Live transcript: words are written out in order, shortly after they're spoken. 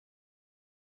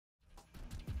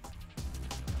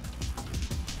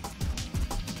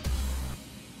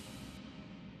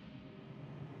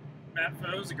Matt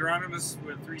Foes, agronomist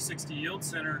with 360 Yield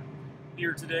Center,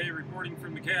 here today reporting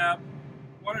from the cab.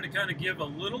 Wanted to kind of give a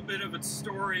little bit of a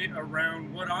story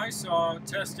around what I saw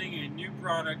testing a new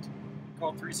product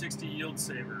called 360 Yield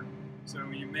Saver. So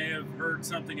you may have heard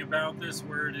something about this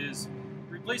where it is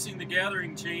replacing the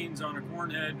gathering chains on a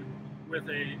corn head with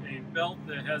a belt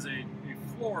that has a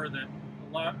floor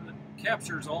that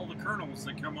captures all the kernels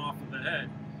that come off of the head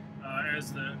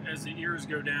as the ears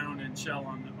go down and shell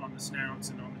on the snouts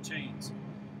and on the chains.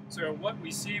 So what we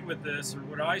see with this, or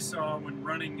what I saw when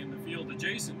running in the field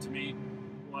adjacent to me,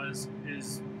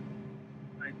 is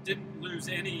I didn't lose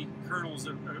any kernels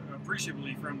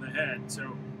appreciably from the head.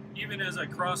 So even as I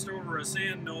crossed over a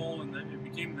sand knoll and it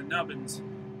became the nubbins,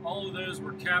 all of those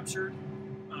were captured,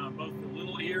 both the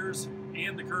little ears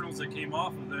and the kernels that came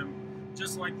off of them,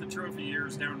 just like the trophy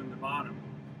ears down in the bottom.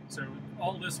 So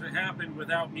all this happened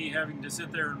without me having to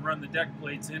sit there and run the deck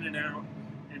plates in and out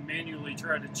and manually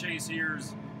try to chase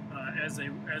ears as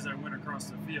I went across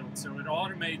the field. So it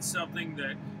automates something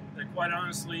that quite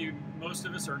honestly most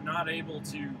of us are not able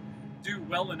to do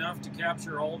well enough to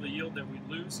capture all the yield that we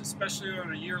lose, especially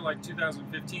on a year like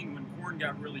 2015 when corn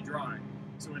got really dry.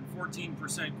 So in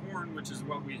 14% corn, which is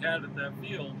what we had at that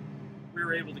field, we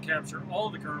were able to capture all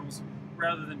the kernels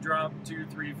rather than drop 2,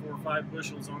 3, 4, 5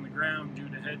 bushels on the ground due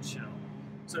to head shell.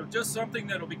 So just something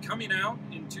that'll be coming out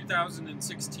in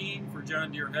 2016 for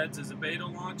John Deere heads as a beta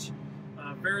launch.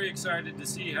 Very excited to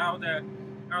see how that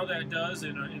does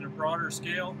in a broader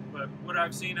scale. But what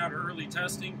I've seen out of early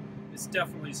testing is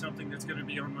definitely something that's going to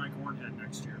be on my corn head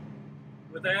next year.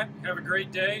 With that, have a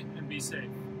great day and be safe.